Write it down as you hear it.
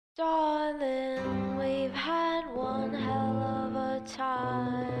Darling, we've had one hell of a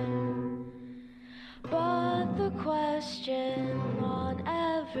time. But the question on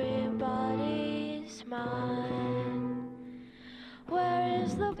everybody's mind, where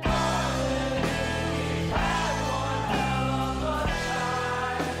is the power? We've had one hell of a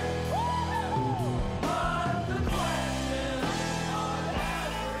time. But the question on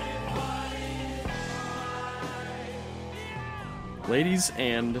everybody's mind. Ladies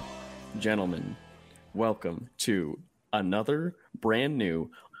and gentlemen, welcome to another brand new,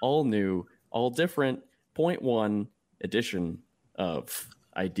 all different .1 edition of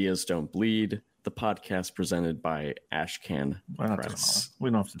Ideas Don't Bleed, the podcast presented by Ashcan Press. We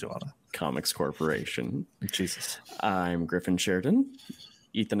don't have to do all that. Comics Corporation. Jesus. I'm Griffin Sheridan.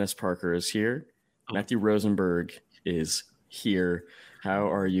 Ethan S. Parker is here. Matthew Rosenberg is here.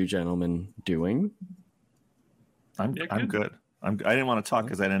 How are you gentlemen doing? I'm good. I didn't want to talk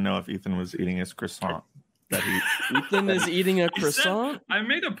because I didn't know if Ethan was eating his croissant. Ethan is eating a croissant? I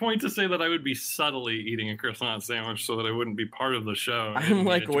made a point to say that I would be subtly eating a croissant sandwich so that I wouldn't be part of the show. I'm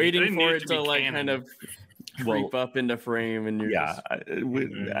like waiting for it to like kind of creep up into frame. And you're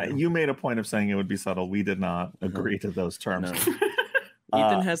you made a point of saying it would be subtle. We did not agree to those terms. No.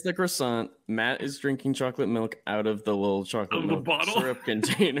 Ethan has the croissant. Matt is drinking chocolate milk out of the little chocolate milk syrup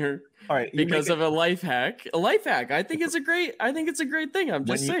container. All right, because of a life hack. A life hack. I think it's a great thing. I'm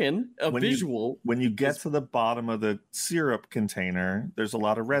just saying. When you get to the bottom of the syrup container, there's a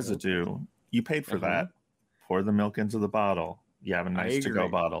lot of residue. You paid for that. Pour the milk into the bottle. You have a nice to-go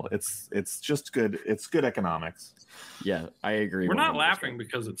bottle. It's just good. It's good economics. Yeah, I agree. We're not laughing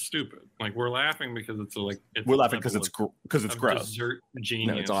because it's stupid. Like we're laughing because we're laughing because it's gross. Dessert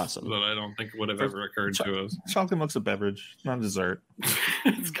genius. No, it's awesome. That I don't think would have ever occurred to us. Chocolate milk's a beverage, not a dessert.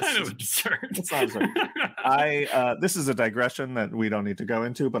 It's kind of a dessert. It's not a dessert. This is a digression that we don't need to go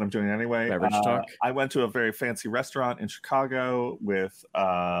into, but I'm doing it anyway. Beverage talk. I went to a very fancy restaurant in Chicago with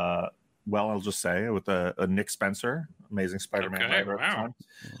I'll just say with a Nick Spencer, amazing Spider-Man writer at the time.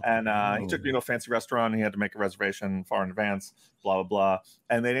 And he took me to a fancy restaurant. He had to make a reservation far in advance, blah, blah, blah.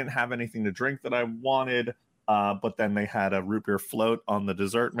 And they didn't have anything to drink that I wanted. But then they had a root beer float on the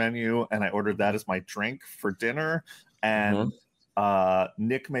dessert menu. And I ordered that as my drink for dinner. And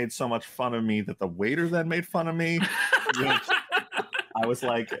Nick made so much fun of me that the waiter then made fun of me. I was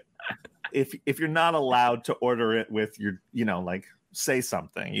like, if you're not allowed to order it with your, say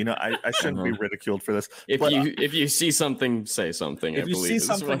something. I shouldn't be ridiculed for this. If you see something, say something. If you see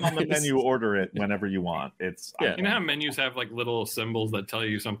something on the menu, order it whenever you want. You know how menus have like little symbols that tell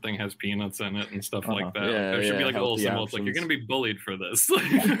you something has peanuts in it and stuff like that. There should be like a little symbol. It's like you're going to be bullied for this.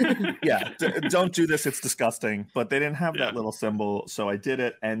 Don't do this. It's disgusting. But they didn't have that little symbol, so I did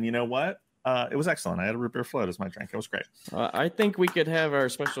it. And you know what? It was excellent. I had a root beer float as my drink. It was great. I think we could have our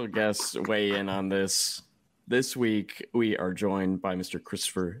special guests weigh in on this. This week, we are joined by Mr.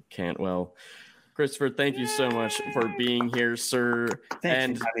 Christopher Cantwell. Christopher, thank you so much for being here, sir.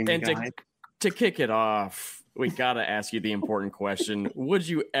 Thanks for having me, guys. To kick it off, we got to ask you the important question. Would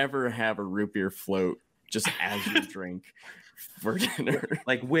you ever have a root beer float just as you drink for dinner?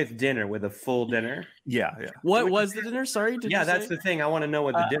 Like with dinner, with a full dinner? Yeah. What was the dinner? Sorry? That's the thing. I want to know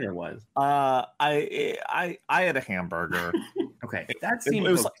what the dinner was. I had a hamburger. Okay. That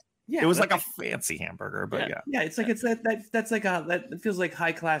seems... It was like a fancy hamburger, but it's like that feels like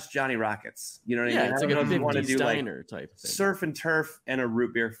high class Johnny Rockets. You know what I mean? It's like a 50s diner type thing. Surf and turf and a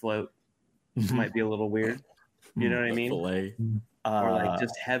root beer float might be a little weird. You know what I mean? Filet. Or like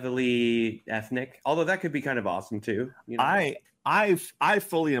just heavily ethnic. Although that could be kind of awesome too. I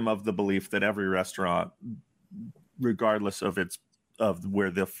fully am of the belief that every restaurant, regardless of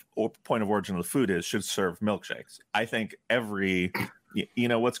where the point of origin of the food is, should serve milkshakes. I think every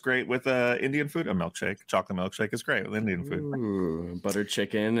what's great with Indian food? A milkshake. Chocolate milkshake is great with Indian food. Ooh, butter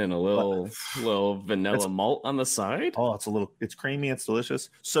chicken and a little vanilla malt on the side. Oh, it's creamy. It's delicious.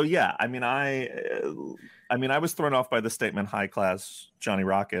 So yeah, I was thrown off by the statement "high class Johnny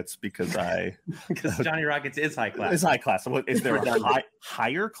Rockets" because Johnny Rockets is high class. It's high class. Is there a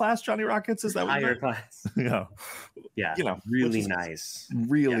higher class Johnny Rockets? Is that what higher class? Yeah. Really nice.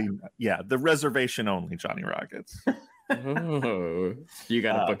 Really, the reservation only Johnny Rockets. Oh, you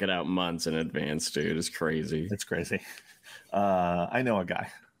got to book it out months in advance, dude. It's crazy. It's crazy. I know a guy.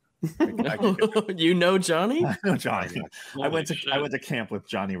 You know Johnny? I know Johnny. I went to camp with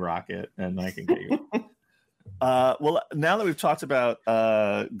Johnny Rocket, and I can get you. Well, now that we've talked about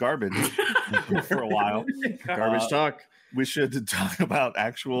garbage for a while, garbage talk. we should talk about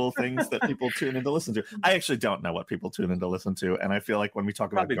actual things that people tune in to listen to. I actually don't know what people tune in to listen to, and I feel like when we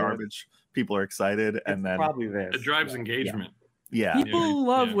talk about garbage, people are excited, and then probably this. It drives engagement. Yeah. People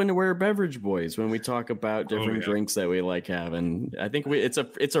love when we're beverage boys, when we talk about different drinks that we like having. I think it's a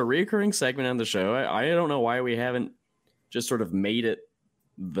reoccurring segment on the show. I don't know why we haven't just sort of made it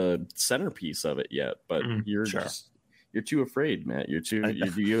the centerpiece of it yet, but you're too afraid, Matt.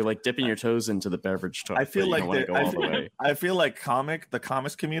 You're like dipping your toes into the beverage talk. I feel like the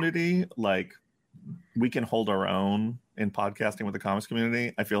comics community, like we can hold our own in podcasting with the comics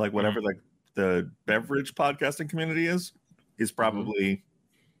community. I feel like whatever like the beverage podcasting community is probably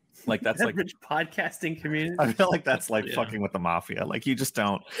like that's beverage podcasting community. I feel like that's like fucking with the mafia. Like you just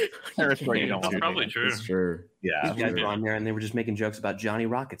don't. That's probably true. It's true. Yeah, these guys were on there and they were just making jokes about Johnny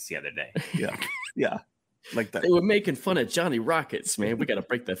Rockets the other day. Yeah. Like that. They were making fun of Johnny Rockets, man. We got to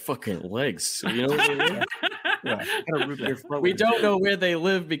break their fucking legs. You know what I mean? We don't know where they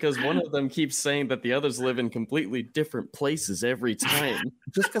live because one of them keeps saying that the others live in completely different places every time.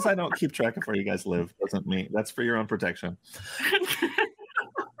 Just because I don't keep track of where you guys live doesn't mean that's for your own protection.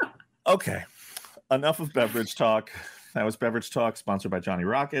 Okay, enough of beverage talk. That was Beverage Talk, sponsored by Johnny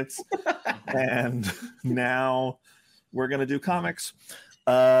Rockets. And now we're going to do comics.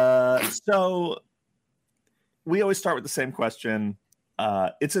 So we always start with the same question.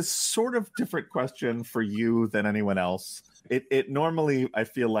 It's a sort of different question for you than anyone else. It normally, I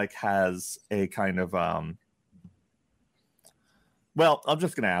feel like, has a kind of well, I'm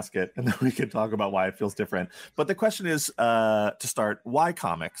just going to ask it, and then we can talk about why it feels different. But the question is, to start, why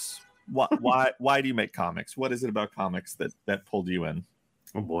comics? Why do you make comics? What is it about comics that pulled you in?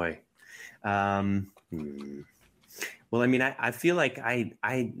 Oh boy. Well, I mean, I feel like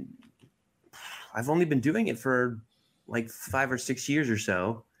I've only been doing it for like 5 or 6 years or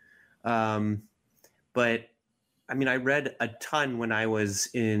so. But I mean, I read a ton when I was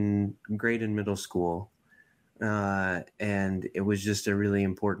in grade and middle school. And it was just a really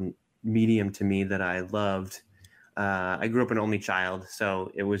important medium to me that I loved. I grew up an only child,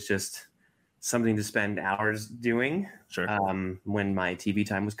 so it was just something to spend hours doing. Sure. When my TV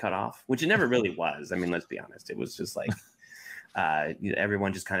time was cut off, which it never really was. I mean, let's be honest. It was just like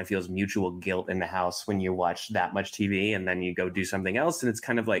everyone just kind of feels mutual guilt in the house when you watch that much TV and then you go do something else. And it's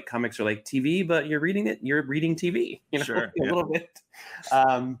kind of like comics are like TV, but you're reading it. You're reading TV, you know, sure, a little bit.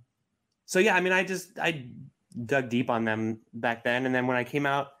 So yeah, I mean, I dug deep on them back then. And then when I came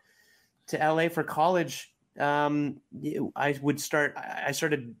out to LA for college, I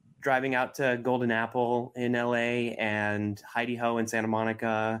started driving out to Golden Apple in LA and Heidi Ho in Santa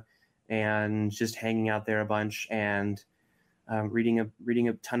Monica and just hanging out there a bunch and reading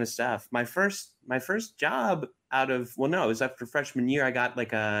a ton of stuff. My first job it was after freshman year. I got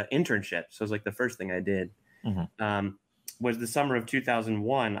like a internship. So it was like the first thing I did. Mm-hmm. Was the summer of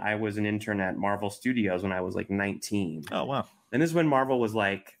 2001. I was an intern at Marvel Studios when I was like 19. Oh, wow. And this is when Marvel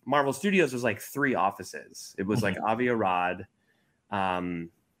Studios was like 3 offices. It was like Avi Arad,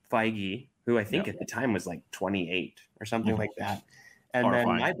 Feige, who I think at the time was like 28 or something like that. And then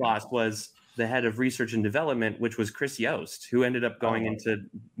my boss was the head of research and development, which was Chris Yost, who ended up going into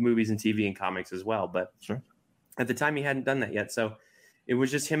movies and TV and comics as well. But at the time he hadn't done that yet. So it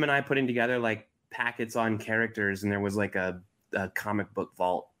was just him and I putting together like packets on characters, and there was like a comic book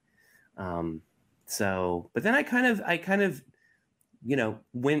vault. But then I kind of, you know,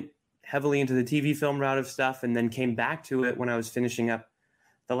 went heavily into the TV film route of stuff, and then came back to it when I was finishing up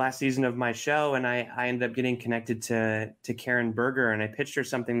the last season of my show. And I ended up getting connected to Karen Berger, and I pitched her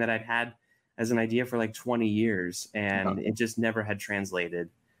something that I'd had as an idea for like 20 years, and it just never had translated.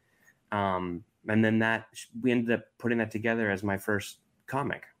 And then we ended up putting that together as my first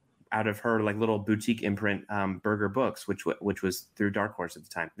comic out of her like little boutique imprint, Berger Books, which was through Dark Horse at the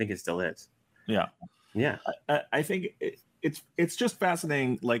time. I think it still is. Yeah. I think it's just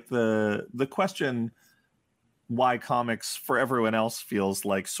fascinating. Like the question, why comics for everyone else feels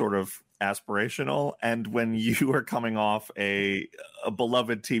like sort of aspirational, and when you are coming off a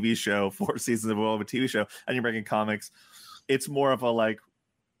beloved TV show, 4 seasons of a beloved TV show, and you're making comics, it's more of a like,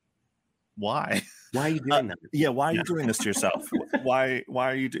 why are you doing that? Why are you doing this to yourself? Why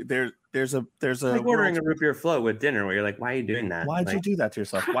are you there's a like ordering a root beer float with dinner where you're like, why are you doing that? Why'd you do that to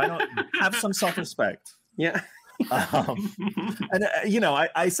yourself? Why don't have some self-respect? Yeah. And you know,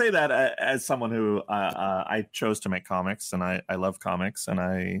 I say that as someone who I chose to make comics, and I love comics, and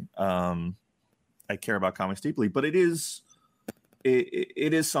I care about comics deeply, but it is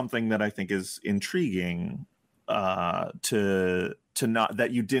something that I think is intriguing to not that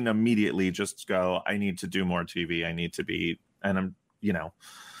you didn't immediately just go, I need to do more TV. I need to be, and I'm, you know,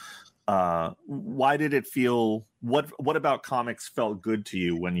 why did it feel, what about comics felt good to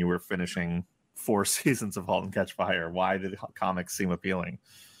you when you were finishing 4 seasons of *Halt and Catch Fire*? Why did comics seem appealing?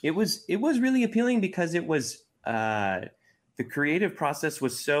 It was really appealing because it was, the the creative process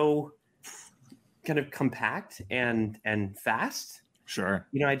was so kind of compact and fast. Sure.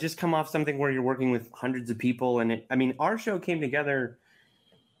 You know, I just come off something where you're working with hundreds of people, and our show came together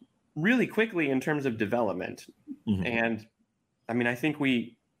really quickly in terms of development. Mm-hmm. And I mean, I think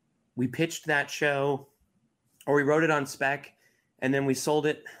we pitched that show, or we wrote it on spec, and then we sold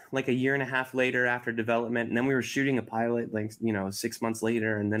it like a year and a half later after development. And then we were shooting a pilot, like, 6 months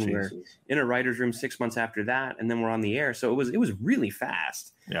later. And then we were in a writer's room 6 months after that. And then we're on the air. So it was really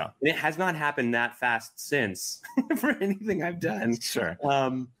fast. Yeah. And it has not happened that fast since for anything I've done. Sure.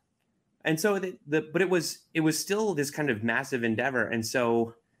 And so but it was still this kind of massive endeavor. And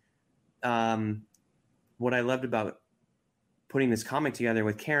so what I loved about putting this comic together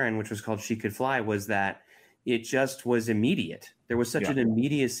with Karen, which was called She Could Fly, was that it just was immediate. There was such an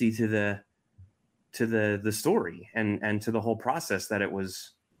immediacy to the story and to the whole process that it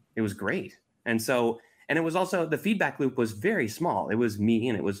was great. And it was also, the feedback loop was very small. It was me,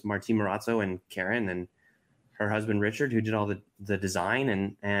 and it was Marti Marazzo and Karen and her husband Richard, who did all the design,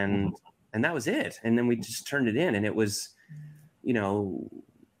 and that was it. And then we just turned it in, and it was, I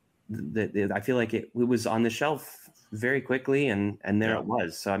feel like it was on the shelf very quickly, and there it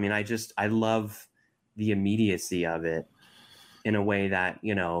was. So I mean, I love the immediacy of it in a way that,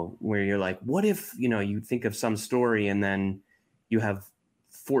 where you're like, what if, you think of some story and then you have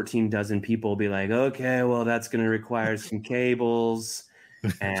 14 dozen people be like, okay, well, that's going to require some cables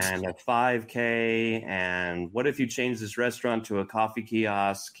and a 5K. And what if you change this restaurant to a coffee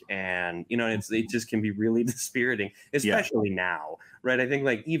kiosk? And, it just can be really dispiriting, especially now. Right. I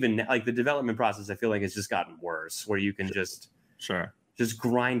think even the development process, I feel like it's just gotten worse, where you can just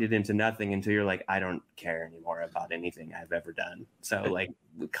grind it into nothing until you're like, I don't care anymore about anything I've ever done. So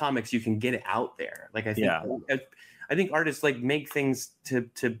with comics, you can get it out there. I think artists make things to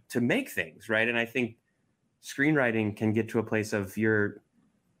make things, right? And I think screenwriting can get to a place of you're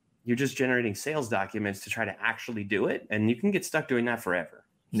just generating sales documents to try to actually do it, and you can get stuck doing that forever.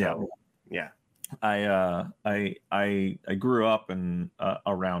 So, yeah. I grew up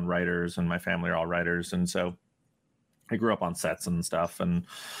around writers, and my family are all writers, and so I grew up on sets and stuff, and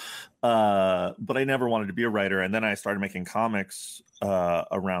but I never wanted to be a writer. And then I started making comics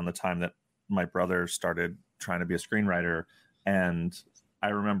around the time that my brother started trying to be a screenwriter. And I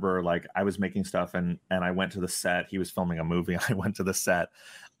remember I was making stuff, and I went to the set. He was filming a movie. I went to the set,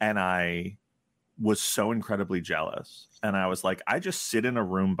 and I was so incredibly jealous. And I was like, I just sit in a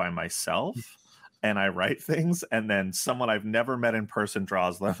room by myself and I write things, and then someone I've never met in person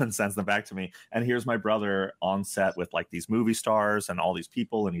draws them and sends them back to me. And here's my brother on set with these movie stars and all these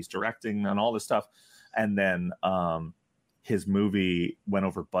people, and he's directing and all this stuff. And then his movie went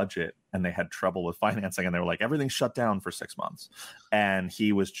over budget, and they had trouble with financing, and they were like, everything's shut down for 6 months. And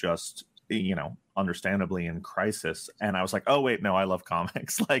he was just, understandably in crisis. And I was like, oh wait, no, I love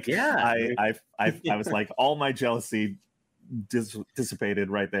comics. I was like, all my jealousy dissipated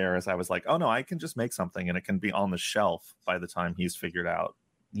right there, as I was like, oh no, I can just make something and it can be on the shelf by the time he's figured out.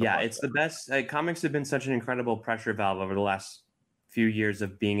 It's the best. Comics have been such an incredible pressure valve over the last few years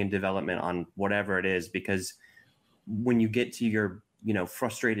of being in development on whatever it is, because when you get to your,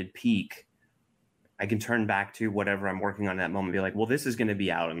 frustrated peak, I can turn back to whatever I'm working on at that moment and be like, well, this is going to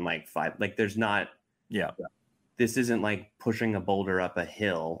be out in 5, there's not, this isn't like pushing a boulder up a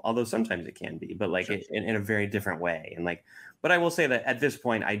hill, although sometimes it can be, but in a very different way. And but I will say that at this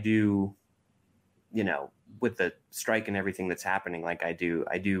point, I do, with the strike and everything that's happening, I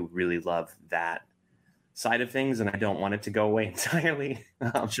do really love that side of things, and I don't want it to go away entirely.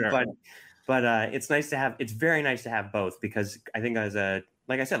 But it's very nice to have both, because I think as a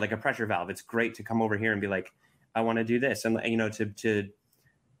pressure valve, it's great to come over here and be like, I want to do this. And,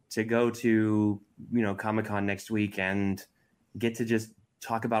 to go to, Comic-Con next week and get to just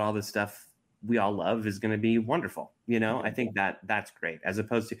talk about all this stuff we all love is going to be wonderful. I think that's great, as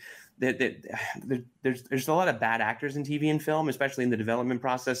opposed to there's a lot of bad actors in TV and film, especially in the development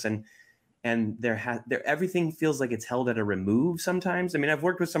process. And everything feels like it's held at a remove sometimes. I mean, I've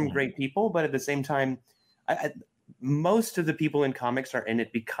worked with some great people, but at the same time, most of the people in comics are in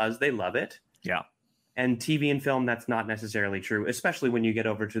it because they love it. Yeah. And TV and film, that's not necessarily true, especially when you get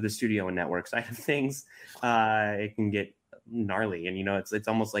over to the studio and network side of things. It can get gnarly, and it's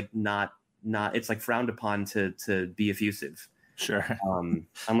almost like not it's like frowned upon to be effusive. Sure.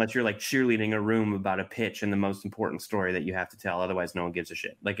 Unless you're cheerleading a room about a pitch and the most important story that you have to tell, otherwise no one gives a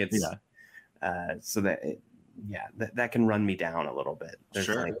shit. So that can run me down a little bit.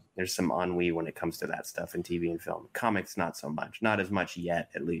 There's some ennui when it comes to that stuff in TV and film. Comics, not so much, not as much yet,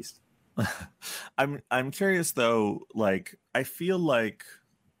 at least. I'm curious though. I feel like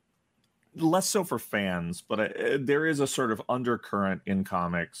less so for fans, but there is a sort of undercurrent in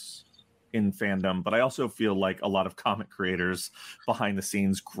comics, in fandom. But I also feel like a lot of comic creators behind the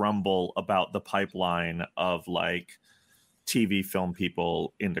scenes grumble about the pipeline of like TV film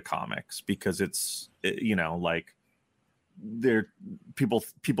people into comics, because it's, you know, like people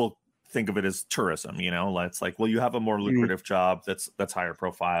think of it as tourism, you know. It's like, well, you have a more lucrative job that's higher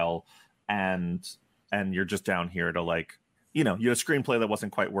profile, and you're just down here to, like, you know, you had a screenplay that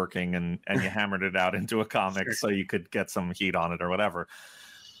wasn't quite working, and you hammered it out into a comic so you could get some heat on it or whatever.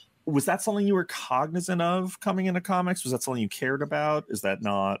 Was that something you were cognizant of coming into comics? Was that something you cared about? Is that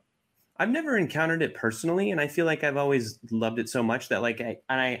not? I've never encountered it personally, and I feel like I've always loved it so much that like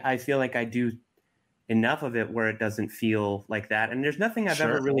I feel like I do enough of it where it doesn't feel like that. And there's nothing I've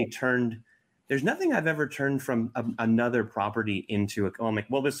ever really turned. There's nothing I've ever turned from another property into a comic.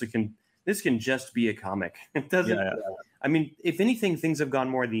 Well, this can just be a comic. It doesn't. Yeah. I mean, if anything, things have gone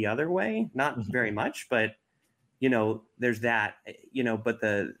more the other way. Not very much, but you know, there's that. You know, but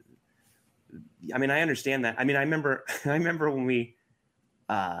I mean, I understand that. I mean, I remember when we.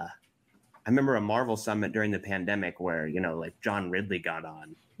 I remember a Marvel summit during the pandemic where, you know, like John Ridley got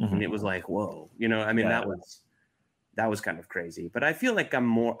on, and it was like, whoa, you know, I mean, that was kind of crazy. But I feel like I'm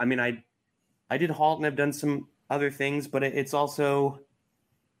more, I mean, I did Halt and I've done some other things, but it's also,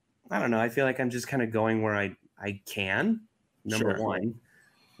 I don't know. I feel like I'm just kind of going where I can, number one,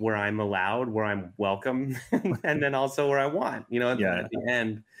 where I'm allowed, where I'm welcome, and then also where I want, you know, at the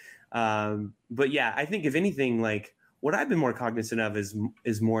end. But yeah, I think if anything, like what I've been more cognizant of is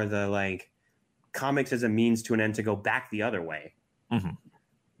more the like comics as a means to an end to go back the other way.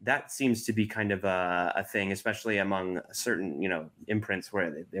 That seems to be kind of a thing, especially among certain, you know, imprints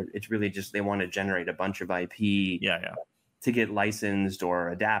where it's really just they want to generate a bunch of IP to get licensed or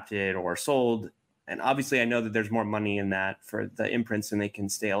adapted or sold. And obviously I know that there's more money in that for the imprints and they can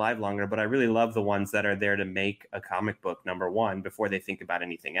stay alive longer, but I really love the ones that are there to make a comic book, number one, before they think about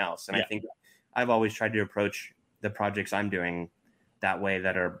anything else. And I think I've always tried to approach the projects I'm doing that way,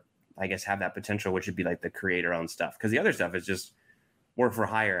 that are, I guess, have that potential, which would be like the creator owned stuff. Because the other stuff is just work for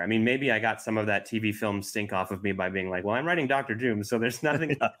hire. I mean, maybe I got some of that TV film stink off of me by being like, well, I'm writing Dr. Doom, so there's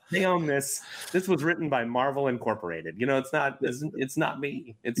nothing. They own this. This was written by Marvel Incorporated. You know, it's not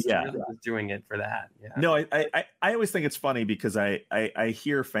me. It's really just doing it for that. Yeah. No, I always think it's funny because I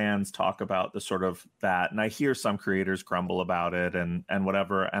hear fans talk about the sort of that, and I hear some creators grumble about it and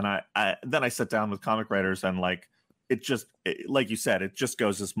whatever. And I then I sit down with comic writers and like, like you said, it just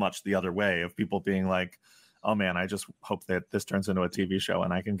goes as much the other way of people being like, oh man, I just hope that this turns into a TV show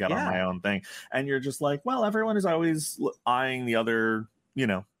and I can get on my own thing. And you're just like, well, everyone is always eyeing the other, you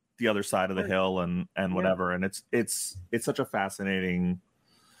know, the other side of the hill and whatever. And it's such a fascinating,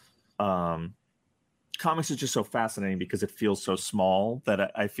 comics is just so fascinating because it feels so small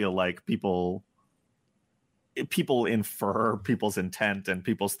that I feel like people infer people's intent and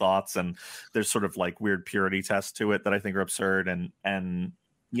people's thoughts, and there's sort of like weird purity tests to it that I think are absurd. And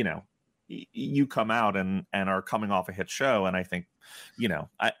you know, you come out and are coming off a hit show, and I think, you know,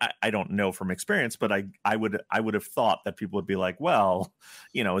 I don't know from experience, but I would have thought that people would be like, well,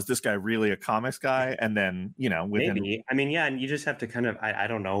 you know, is this guy really a comics guy? And then, you know, maybe, I mean, yeah, and you just have to kind of, I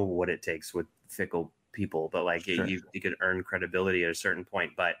don't know what it takes with fickle people, but like you could earn credibility at a certain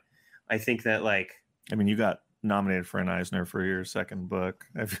point. But I think that, like, I mean, you got nominated for an Eisner for your second book.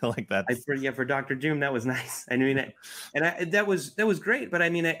 I feel like that's for Dr. Doom, that was nice. I mean, that was great. But I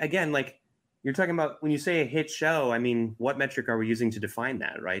mean, again, like, you're talking about when you say a hit show, I mean, what metric are we using to define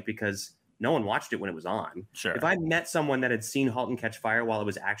that, right? Because no one watched it when it was on. Sure. If I met someone that had seen halt and catch fire while it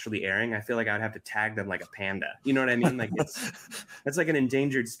was actually airing, I feel like I would have to tag them like a panda. You know what I mean? Like that's like an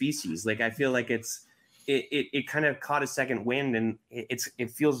endangered species. Like I feel like it kind of caught a second wind, and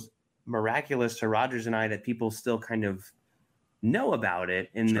it feels miraculous to Rogers and I that people still kind of know about it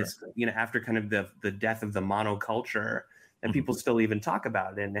in this, you know, after kind of the death of the monoculture. And people still even talk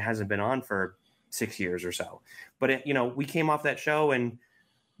about it, and it hasn't been on for 6 years or so. But you know, we came off that show, and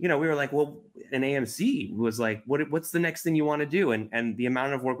you know, we were like, well, an AMC was like, what's the next thing you want to do? And the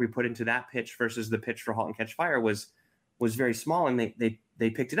amount of work we put into that pitch versus the pitch for Halt and Catch Fire was very small, and they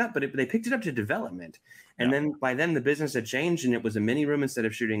picked it up, but they picked it up to development. And then by then the business had changed, and it was a mini room instead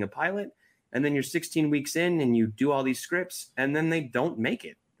of shooting a pilot. And then you're 16 weeks in, and you do all these scripts, and then they don't make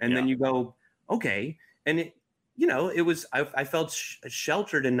it, and then you go, okay, and it. You know, it was, I felt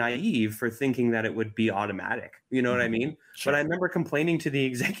sheltered and naive for thinking that it would be automatic. You know what I mean? Sure. But I remember complaining to the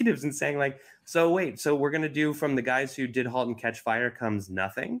executives and saying like, so we're going to do from the guys who did Halt and Catch Fire comes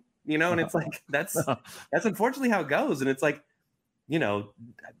nothing, you know? And it's like, that's unfortunately how it goes. And it's like, you know,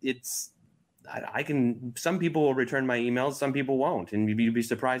 it's I can, some people will return my emails, some people won't, and you'd be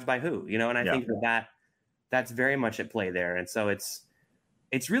surprised by who, you know, and I think that's very much at play there. And so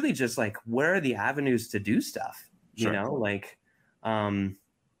it's really just like, where are the avenues to do stuff, you know, like, and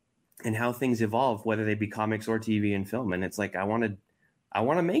how things evolve, whether they be comics or TV and film. And it's like, I want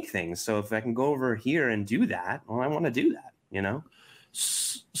to make things. So if I can go over here and do that, well, I want to do that, you know?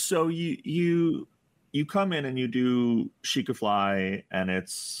 So you come in and you do She Could Fly, and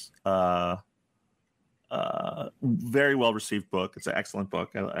it's very well received book. It's an excellent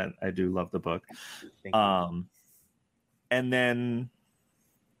book. I do love the book. And then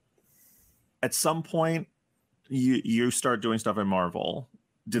at some point you start doing stuff at Marvel.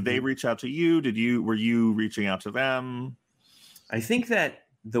 Did they reach out to you? Were you reaching out to them? I think that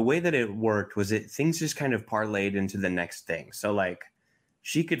the way that it worked was things just kind of parlayed into the next thing. So like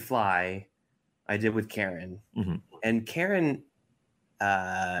She Could Fly, I did with Karen, and Karen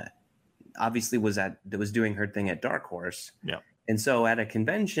obviously was doing her thing at Dark Horse. Yeah. And so at a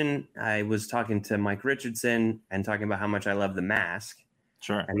convention, I was talking to Mike Richardson and talking about how much I love The Mask.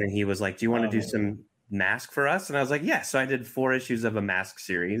 Sure. And then he was like, "Do you want to do some Mask for us?" And I was like, "Yeah." So I did 4 issues of a Mask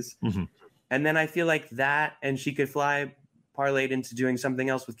series. And then I feel like that and She Could Fly parlayed into doing something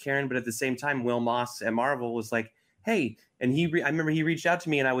else with Karen. But at the same time, Will Moss at Marvel was like, "Hey," and I remember he reached out to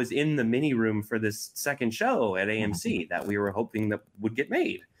me, and I was in the mini room for this second show at AMC that we were hoping that would get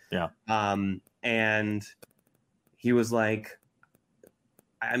made. Yeah. And he was like,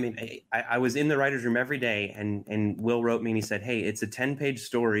 I mean, I was in the writer's room every day, and Will wrote me and he said, "Hey, it's a 10-page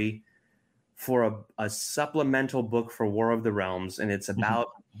story for a supplemental book for War of the Realms. And it's about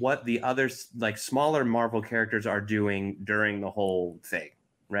what the other like smaller Marvel characters are doing during the whole thing."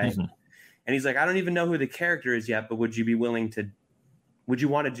 Right. And he's like, "I don't even know who the character is yet, but would you want to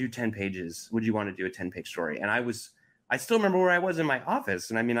do 10 pages? Would you want to do a 10-page story?" And I still remember where I was in my office.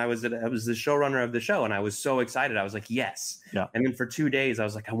 And I mean, I was the showrunner of the show, and I was so excited. I was like, yes. Yeah. And then for 2 days, I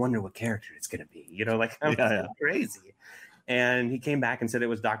was like, I wonder what character it's going to be, you know, like I'm crazy. And he came back and said it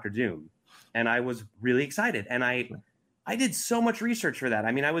was Dr. Doom. And I was really excited. And I did so much research for that.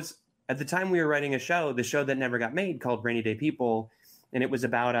 I mean, at the time we were writing the show that never got made, called Rainy Day People. And it was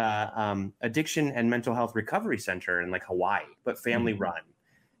about a addiction and mental health recovery center in like Hawaii, but family run.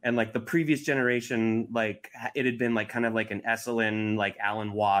 And like the previous generation, like it had been like kind of like an Esalen, like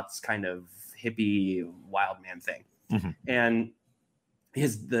Alan Watts kind of hippie wild man thing. And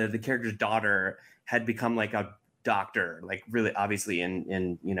the character's daughter had become like a doctor, like really obviously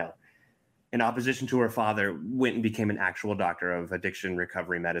in you know, in opposition to her father, went and became an actual doctor of addiction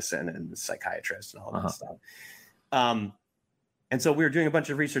recovery medicine and psychiatrist and all that stuff. And so we were doing a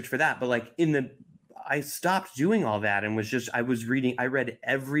bunch of research for that, but like I stopped doing all that and I read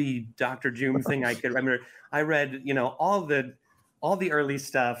every Dr. Doom thing I could remember. I read, you know, all the early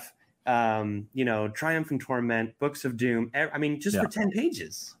stuff, you know, Triumph and Torment, Books of Doom. I mean, just for 10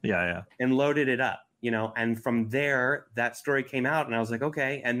 pages. Yeah. And loaded it up, you know, and from there, that story came out and I was like,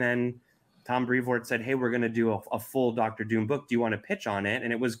 okay. And then Tom Brevoort said, "Hey, we're going to do a full Dr. Doom book. Do you want to pitch on it?"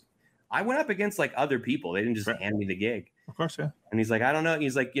 And I went up against like other people. They didn't just hand me the gig. Of course, yeah. And he's like, "I don't know."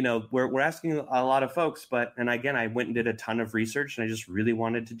 He's like, "You know, we're asking a lot of folks, and again, I went and did a ton of research, and I just really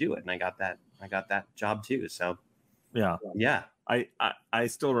wanted to do it, and I got that job too." So, yeah. I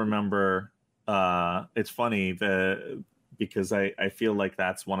still remember. It's funny because I feel like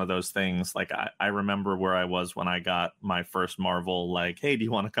that's one of those things. Like I remember where I was when I got my first Marvel. Like, "Hey, do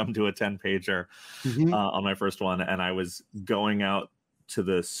you want to come do a 10-pager on my first one?" And I was going out to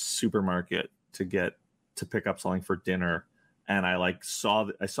the supermarket to pick up something for dinner, and I saw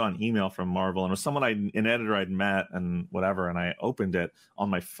an email from Marvel, and it was someone an editor I'd met and whatever, and I opened it on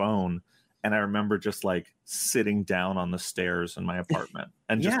my phone, and I remember just like sitting down on the stairs in my apartment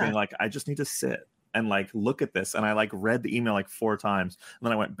and just being like, I just need to sit and like look at this. And I like read the email like 4 times, and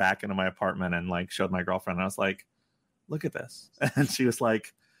then I went back into my apartment and like showed my girlfriend, and I was like, "Look at this." And she was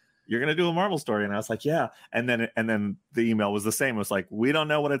like, "You're going to do a Marvel story?" And I was like, "Yeah." And then the email was the same. It was like, "We don't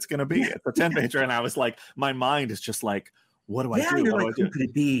know what it's going to be. It's a 10-pager." And I was like, my mind is just like, what do I do? You're what like, do I do? Who could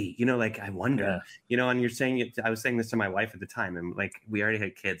it be? You know, like, I wonder, you know, and you're saying it, I was saying this to my wife at the time, and like, we already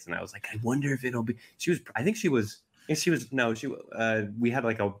had kids, and I was like, I wonder if it'll be, we had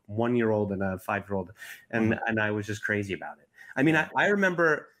like a 1-year-old and a 5-year-old, and I was just crazy about it. I mean, I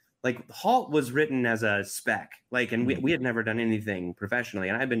remember like Halt was written as a spec, like, and we had never done anything professionally.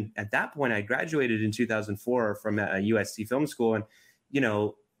 And at that point, I graduated in 2004 from a USC film school. And, you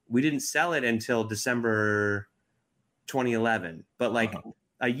know, we didn't sell it until December 2011, but like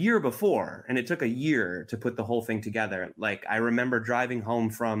a year before, and it took a year to put the whole thing together. Like, I remember driving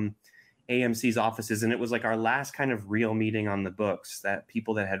home from AMC's offices, and it was like our last kind of real meeting on the books, that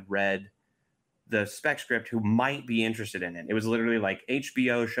people that had read the spec script who might be interested in it. It was literally like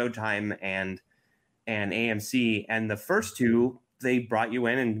HBO, Showtime, and AMC. And the first two, they brought you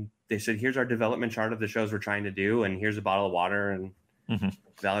in and they said, here's our development chart of the shows we're trying to do, and here's a bottle of water, and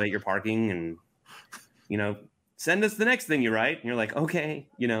validate your parking, and, you know, send us the next thing you write. And you're like, okay,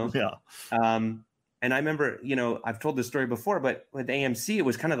 you know. Yeah. And I remember, you know, I've told this story before, but with AMC, it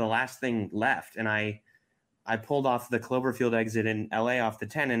was kind of the last thing left. And I pulled off the Cloverfield exit in LA off the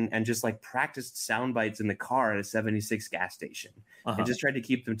 10 and just like practiced sound bites in the car at a 76 gas station. And just tried to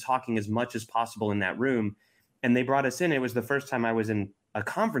keep them talking as much as possible in that room. And they brought us in. It was the first time I was in a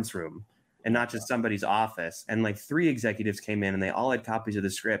conference room and not just somebody's office. And like 3 executives came in and they all had copies of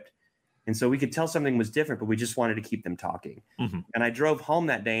the script. And so we could tell something was different, but we just wanted to keep them talking. And I drove home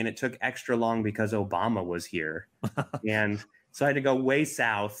that day and it took extra long because Obama was here. And so I had to go way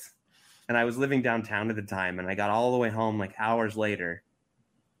south. And I was living downtown at the time. And I got all the way home like hours later.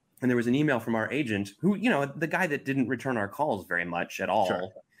 And there was an email from our agent who, you know, the guy that didn't return our calls very much at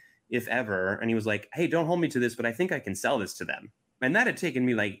all, if ever. And he was like, hey, don't hold me to this, but I think I can sell this to them. And that had taken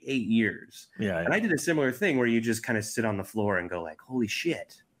me like 8 years. And I did a similar thing where you just kind of sit on the floor and go like, holy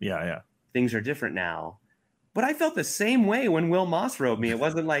shit. Things are different now. But I felt the same way when Will Moss wrote me. It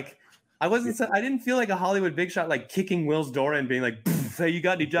wasn't like, I didn't feel like a Hollywood big shot, like kicking Will's door and being like, hey, you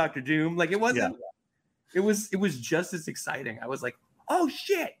got any Dr. Doom? Like it wasn't, it was just as exciting. I was like, oh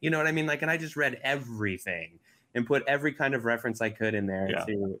shit. You know what I mean? Like, and I just read everything and put every kind of reference I could in there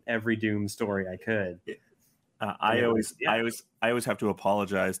to every Doom story I could. I always have to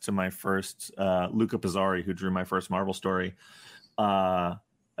apologize to my first Luca Pizzari, who drew my first Marvel story.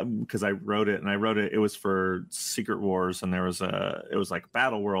 Because I wrote it it was for Secret Wars, and it was like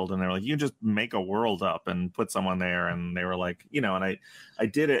Battle World, and they were like, you just make a world up and put someone there, and they were like, you know, and I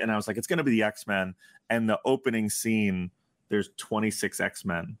did it, and I was like, it's gonna be the X-Men, and the opening scene, there's 26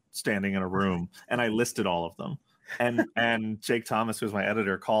 X-Men standing in a room, and I listed all of them, and Jake Thomas, who was my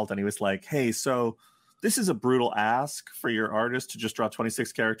editor, called, and he was like, hey, so this is a brutal ask for your artist to just draw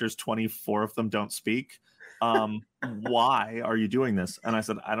 26 characters, 24 of them don't speak. Why are you doing this? And I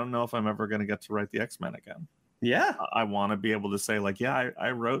said, I don't know if I'm ever going to get to write the X-Men again. I want to be able to say like,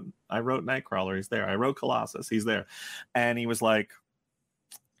 I wrote Nightcrawler, he's there. I wrote Colossus, he's there. And he was like,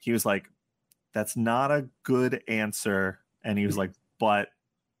 that's not a good answer. And he was like, but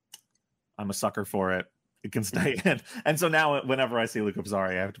I'm a sucker for it. It can stay in. And so now whenever I see Luca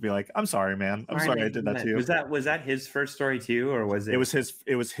Pizzari, I have to be like, I'm sorry, man. I'm sorry I did that to you. Was that his first story too, or was it?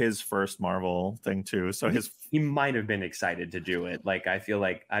 It was his first Marvel thing too. So he might have been excited to do it. Like I feel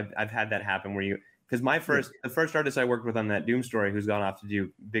like I've had that happen where because the first artist I worked with on that Doom story, who's gone off to do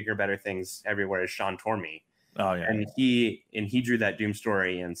bigger, better things everywhere, is Sean Tormey. Oh yeah. And he drew that Doom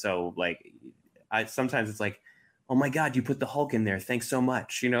story, and so like sometimes it's like, oh my God, you put the Hulk in there. Thanks so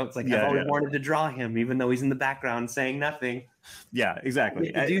much. You know, it's like, I've always wanted to draw him, even though he's in the background saying nothing. Yeah,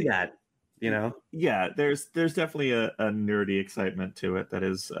 exactly. To do that, you know? Yeah, there's definitely a nerdy excitement to it that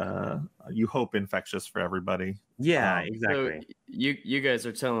is, you hope, infectious for everybody. Yeah, exactly. So you guys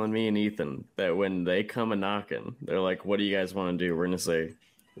are telling me and Ethan that when they come a knocking, they're like, what do you guys want to do? We're going to say,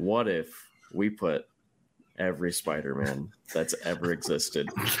 what if we put every Spider-Man that's ever existed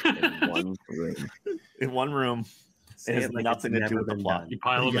in one room? In one room. It has nothing to do with the plot. You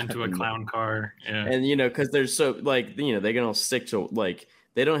pile them into a clown car. Yeah. And, you know, because they're so, like, you know, they're going to stick to, like,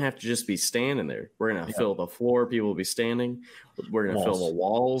 they don't have to just be standing there. We're going to fill the floor. People will be standing. We're going to fill the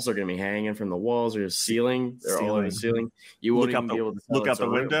walls. They're going to be hanging from the walls or the ceiling. They're all over the ceiling. You won't even be able to look out the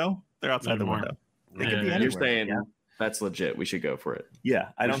window. They're outside the window. They could be anywhere. You're saying that's legit. We should go for it. Yeah.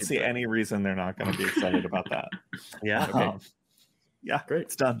 I don't see any reason they're not going to be excited about that. Yeah. Okay. Yeah. Great.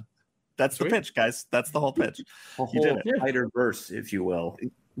 It's done. That's the pitch, guys. That's the whole pitch. A whole Spider-Verse, if you will.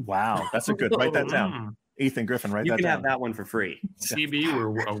 Wow. That's a good. Write that down. Ethan Griffin, write that down. You can have that one for free. CB,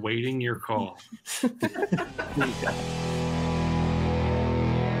 we're awaiting your call.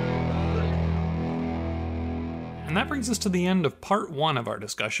 And that brings us to the end of part 1 of our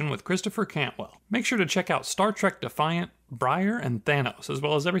discussion with Christopher Cantwell. Make sure to check out Star Trek Defiant, Briar, and Thanos, as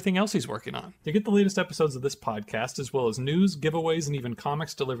well as everything else he's working on. To get the latest episodes of this podcast, as well as news, giveaways, and even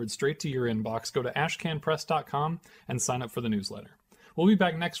comics delivered straight to your inbox, go to ashcanpress.com and sign up for the newsletter. We'll be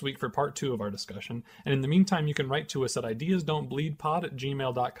back next week for part 2 of our discussion, and in the meantime, you can write to us at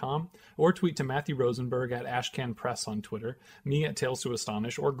ideasdon'tbleedpod@gmail.com, or tweet to Matthew Rosenberg at ashcanpress on Twitter, me at Tales to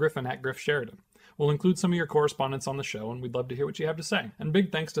Astonish, or Griffin at Griff Sheridan. We'll include some of your correspondence on the show, and we'd love to hear what you have to say. And big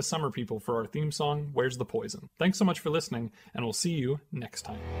thanks to Summer People for our theme song, Where's the Poison? Thanks so much for listening, and we'll see you next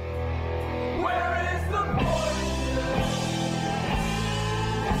time.